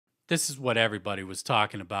this is what everybody was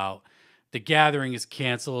talking about. The Gathering is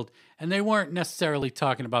canceled, and they weren't necessarily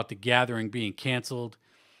talking about The Gathering being canceled.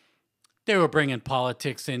 They were bringing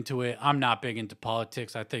politics into it. I'm not big into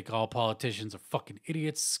politics. I think all politicians are fucking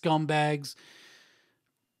idiots, scumbags,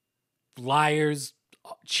 liars,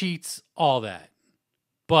 cheats, all that.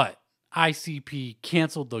 But ICP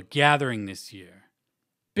canceled The Gathering this year.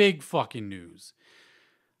 Big fucking news.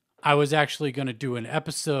 I was actually going to do an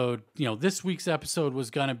episode. This week's episode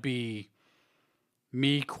was going to be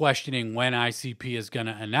me questioning when ICP is going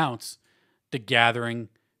to announce The Gathering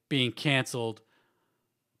being canceled.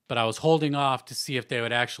 But I was holding off to see if they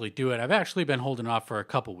would actually do it. I've actually been holding off for a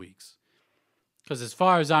couple weeks. Because as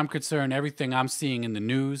far as I'm concerned, everything I'm seeing in the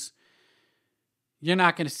news, you're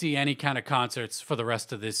not going to see any kind of concerts for the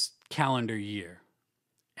rest of this calendar year.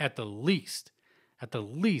 At the least,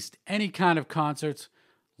 any kind of concerts,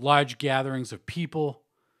 large gatherings of people,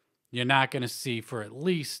 you're not going to see for at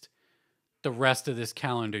least the rest of this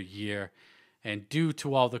calendar year. And due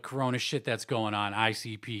to all the corona shit that's going on,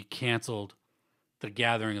 ICP canceled The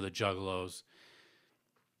Gathering of the Juggalos.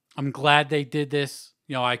 I'm glad they did this.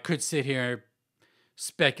 I could sit here,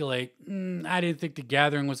 speculate. I didn't think The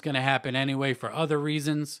Gathering was going to happen anyway for other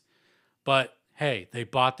reasons. But hey, they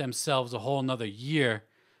bought themselves a whole nother year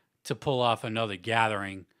to pull off another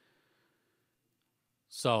gathering.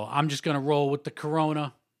 So I'm just going to roll with the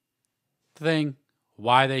corona thing,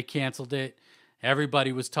 why they canceled it.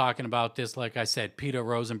 Everybody was talking about this. Like I said, Peter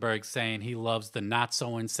Rosenberg saying he loves the Not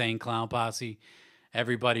So Insane Clown Posse.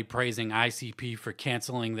 Everybody praising ICP for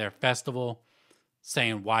canceling their festival,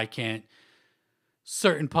 saying why can't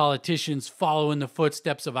certain politicians follow in the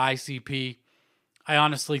footsteps of ICP. I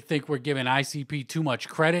honestly think we're giving ICP too much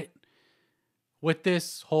credit with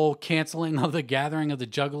this whole canceling of The Gathering of the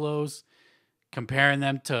Juggalos, comparing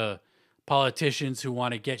them to politicians who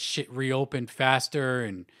want to get shit reopened faster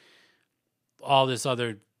and all this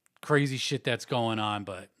other crazy shit that's going on.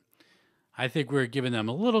 But I think we're giving them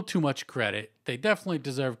a little too much credit. They definitely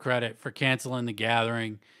deserve credit for canceling The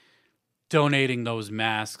Gathering, donating those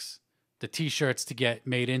masks, the t-shirts to get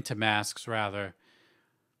made into masks, rather.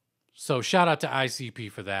 So shout out to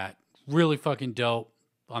ICP for that. Really fucking dope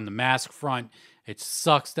on the mask front. It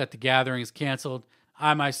sucks that The Gathering is canceled.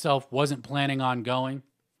 I myself wasn't planning on going.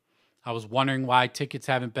 I was wondering why tickets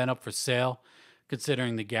haven't been up for sale,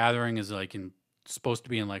 considering The Gathering is supposed to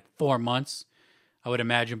be in 4 months. I would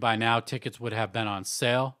imagine by now tickets would have been on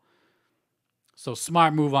sale. So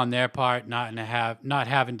smart move on their part, not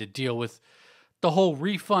having to deal with the whole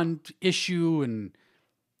refund issue, and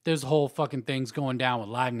there's whole fucking things going down with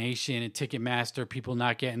Live Nation and Ticketmaster, people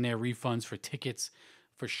not getting their refunds for tickets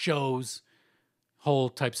for shows, whole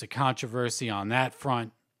types of controversy on that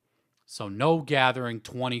front. So no Gathering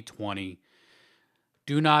 2020.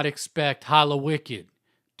 Do not expect Hallowicked.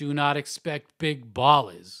 Do not expect Big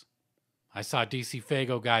Ballers. I saw DC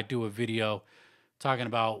Fago guy do a video talking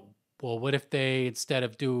about, well, what if they, instead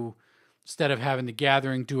of having The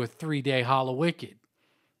Gathering, do a 3-day Hallowicked?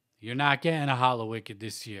 You're not getting a Hallowicked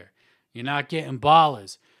this year. You're not getting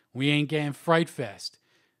Ballers. We ain't getting Fright Fest.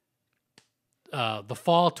 The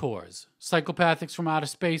fall tours, Psychopathics from Outer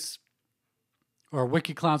Space, or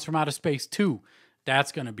Wicked Clowns from Outer Space 2,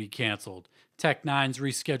 that's going to be canceled. Tech Nine's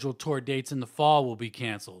rescheduled tour dates in the fall will be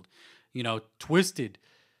canceled. Twisted,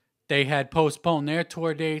 they had postponed their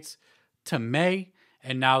tour dates to May,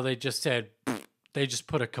 and now they just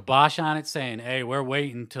put a kibosh on it saying, hey, we're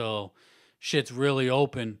waiting till shit's really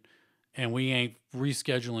open and we ain't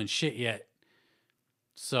rescheduling shit yet.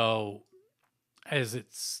 So as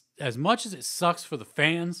much as it sucks for the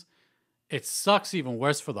fans, it sucks even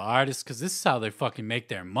worse for the artists, because this is how they fucking make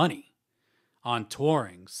their money. On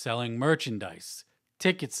touring, selling merchandise,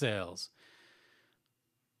 ticket sales.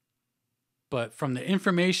 But from the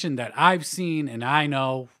information that I've seen and I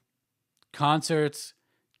know, concerts,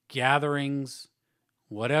 gatherings,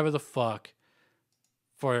 whatever the fuck,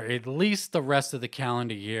 for at least the rest of the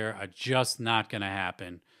calendar year are just not going to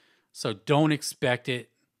happen. So don't expect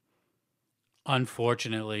it,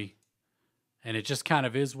 unfortunately. And it just kind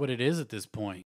of is what it is at this point.